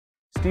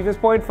Stevens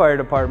Point Fire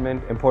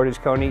Department and Portage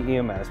County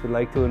EMS would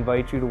like to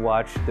invite you to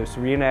watch this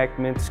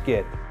reenactment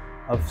skit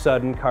of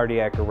sudden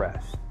cardiac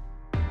arrest.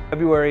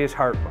 February is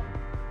Heart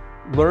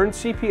Month. Learn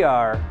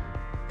CPR,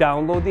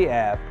 download the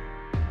app,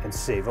 and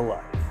save a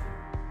life.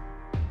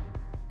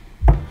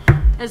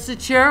 As the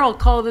chair, I'll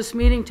call this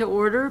meeting to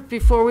order.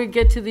 Before we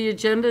get to the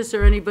agenda, is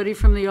there anybody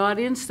from the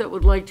audience that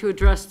would like to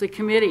address the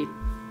committee?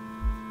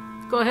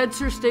 Go ahead,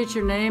 sir, state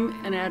your name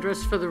and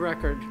address for the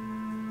record.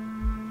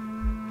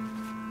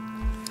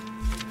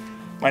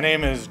 My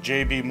name is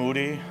J.B.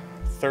 Moody,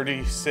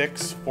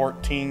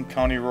 3614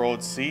 County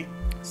Road C,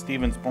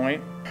 Stevens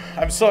Point.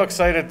 I'm so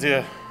excited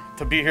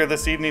to be here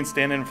this evening,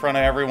 standing in front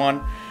of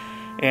everyone,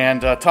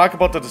 and talk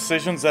about the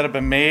decisions that have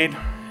been made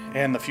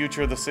and the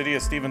future of the city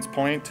of Stevens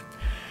Point.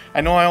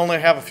 I know I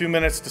only have a few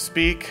minutes to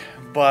speak,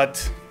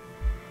 but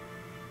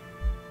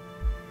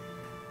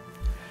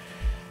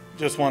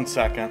just 1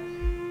 second.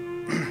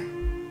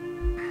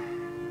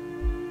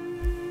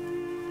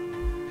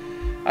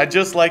 I'd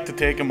just like to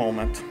take a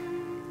moment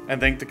and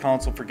thank the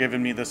council for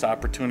giving me this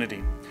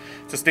opportunity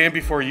to stand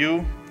before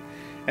you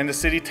and the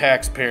city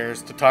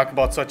taxpayers to talk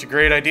about such a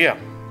great idea.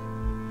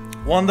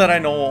 One that I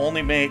know will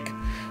only make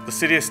the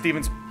city of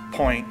Stevens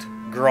Point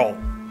grow.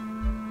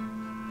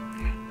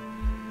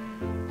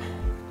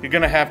 You're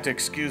gonna have to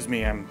excuse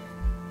me, I'm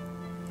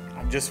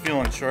just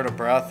feeling short of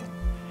breath.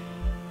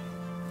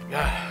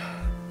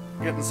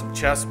 Getting some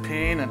chest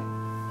pain, and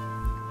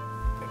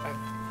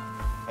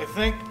I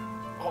think,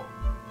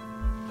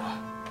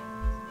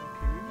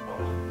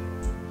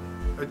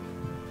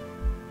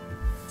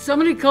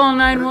 Somebody call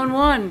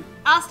 911.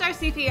 I'll start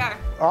CPR.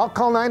 I'll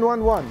call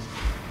 911.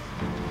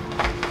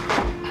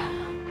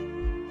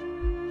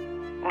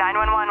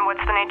 911,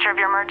 what's the nature of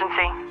your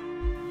emergency?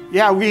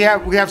 Yeah, we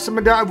have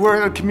someone down. We're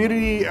in a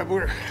community.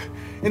 We're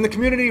in the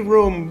community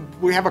room.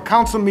 We have a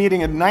council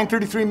meeting at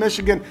 933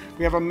 Michigan.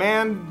 We have a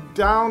man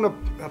down,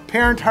 a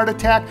parent heart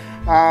attack.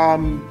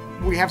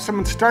 We have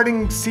someone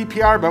starting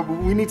CPR, but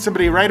we need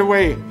somebody right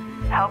away.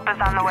 Help is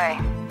on the way.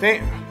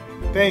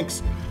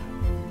 Thanks.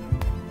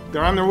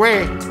 They're on their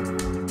way.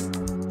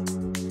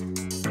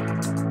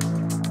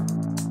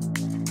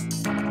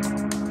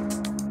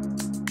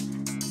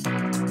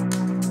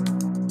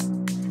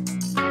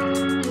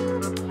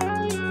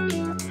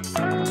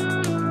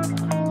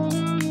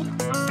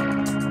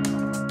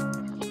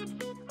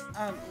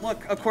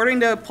 Look, according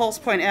to Pulse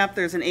Point app,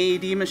 there's an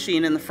AED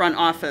machine in the front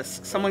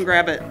office. Someone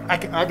grab it. I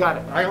got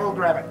it. I will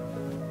grab it.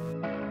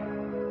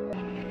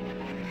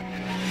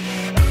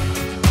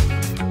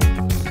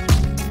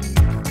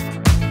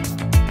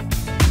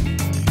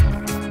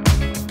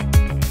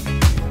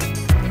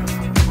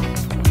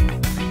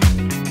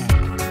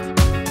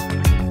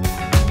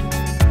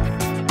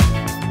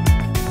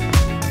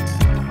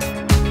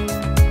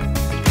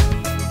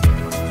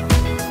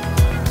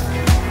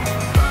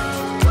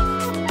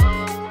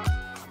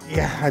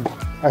 Yeah,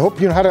 I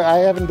hope you know how to. I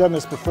haven't done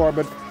this before,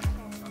 but.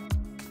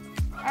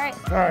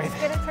 All right.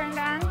 Let's get it turned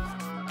on.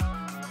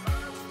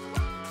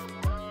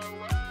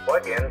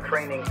 Plug in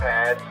training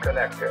pads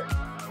connector.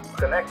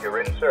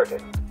 Connector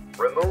inserted.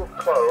 Remove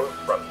clothes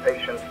from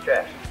patient's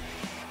chest.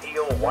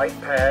 Peel white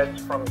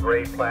pads from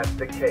gray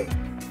plastic case.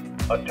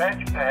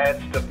 Attach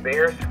pads to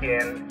bare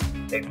skin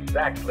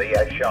exactly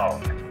as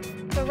shown.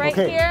 So right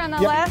here on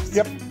the left?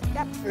 Yep.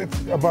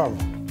 It's above.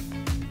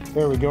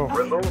 There we go.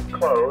 Remove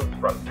clothes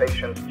from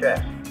patient's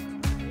chest.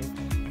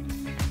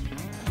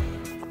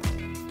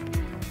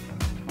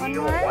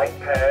 Peel white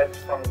pads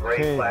from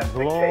gray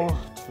plastic case.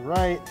 To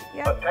right.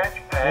 Yep.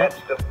 Attach pads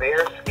to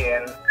bare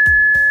skin.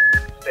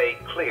 Stay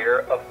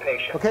clear of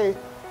patient. Okay.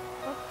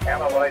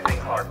 Analyzing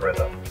heart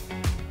rhythm.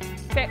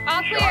 Okay,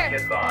 all Shock clear.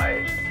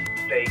 advised.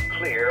 Stay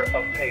clear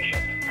of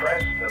patient.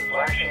 Press the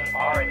flashing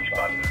orange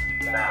button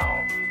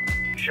now.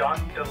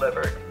 Shock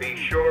delivered. Be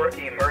sure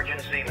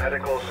emergency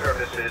medical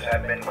services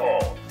have been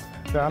called.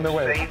 They're on their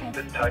way. Safe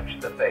to touch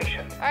the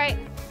patient. All right.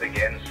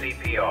 Begin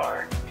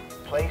CPR.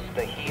 Place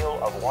the heel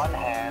of one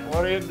hand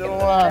What are you in doing?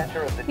 the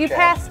center of the You chest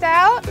passed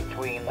out?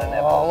 between the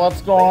nipples.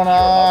 What's going Place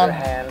your other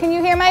on? hand Can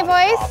you hear my on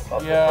top voice?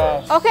 of the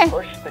Yes. first. Okay.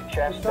 Push the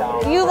chest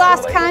down. You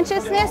lost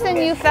consciousness and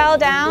you fell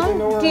down.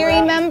 Do you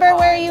remember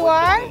where you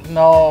are?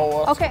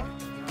 No. Okay.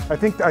 I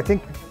think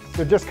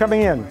they're just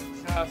coming in.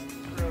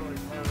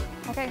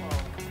 Okay.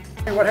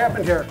 Hey, what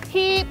happened here?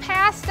 He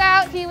passed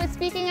out. He was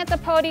speaking at the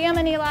podium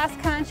and he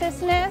lost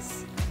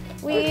consciousness.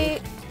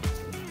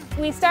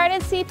 We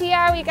started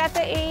CPR. We got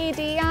the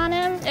AED on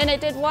him and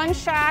it did one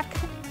shock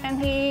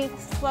and he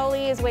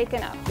slowly is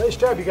waking up. Nice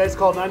job. You guys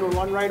called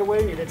 911 right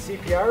away and you did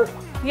CPR?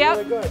 Yep.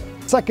 Really good.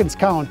 Seconds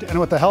count, and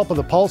with the help of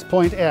the Pulse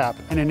Point app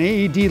and an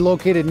AED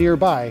located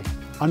nearby,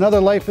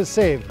 another life is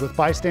saved with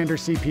bystander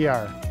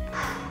CPR.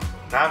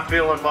 I'm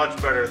feeling much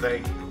better,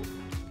 thank you.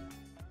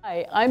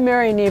 Hi, I'm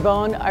Mary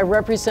Kneebone. I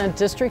represent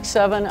District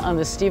 7 on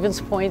the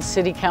Stevens Point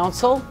City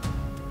Council.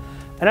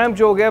 And I'm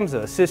Joe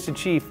Gemza, Assistant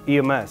Chief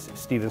EMS at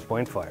Stevens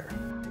Point Fire.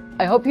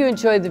 I hope you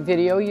enjoyed the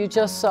video you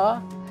just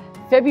saw.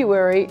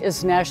 February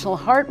is National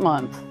Heart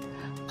Month.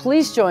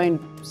 Please join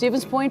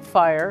Stevens Point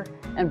Fire,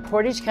 and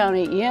Portage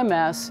County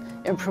EMS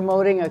in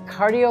promoting a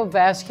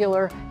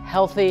cardiovascular,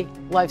 healthy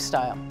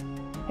lifestyle.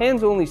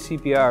 Hands-only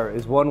CPR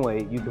is one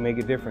way you can make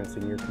a difference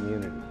in your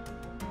community.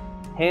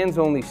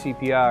 Hands-only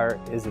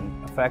CPR is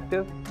an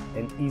effective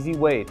and easy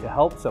way to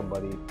help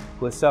somebody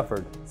who has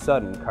suffered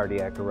sudden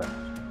cardiac arrest.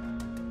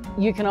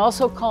 You can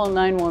also call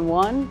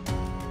 911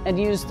 and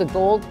use the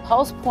Gold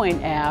Pulse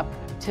Point app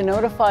to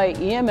notify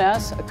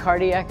EMS a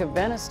cardiac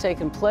event has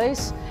taken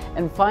place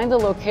and find the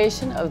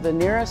location of the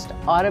nearest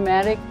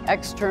automatic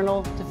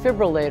external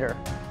defibrillator.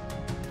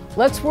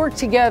 Let's work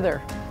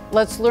together.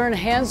 Let's learn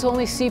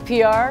hands-only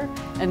CPR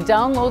and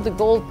download the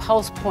Gold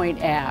Pulse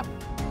Point app.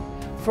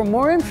 For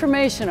more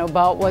information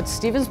about what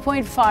Stevens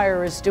Point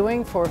Fire is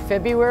doing for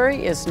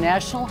February is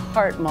National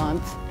Heart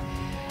Month,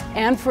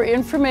 and for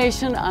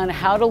information on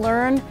how to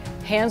learn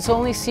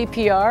hands-only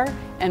CPR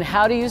and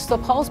how to use the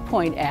Pulse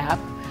Point app,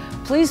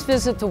 please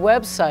visit the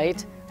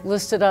website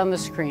listed on the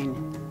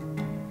screen.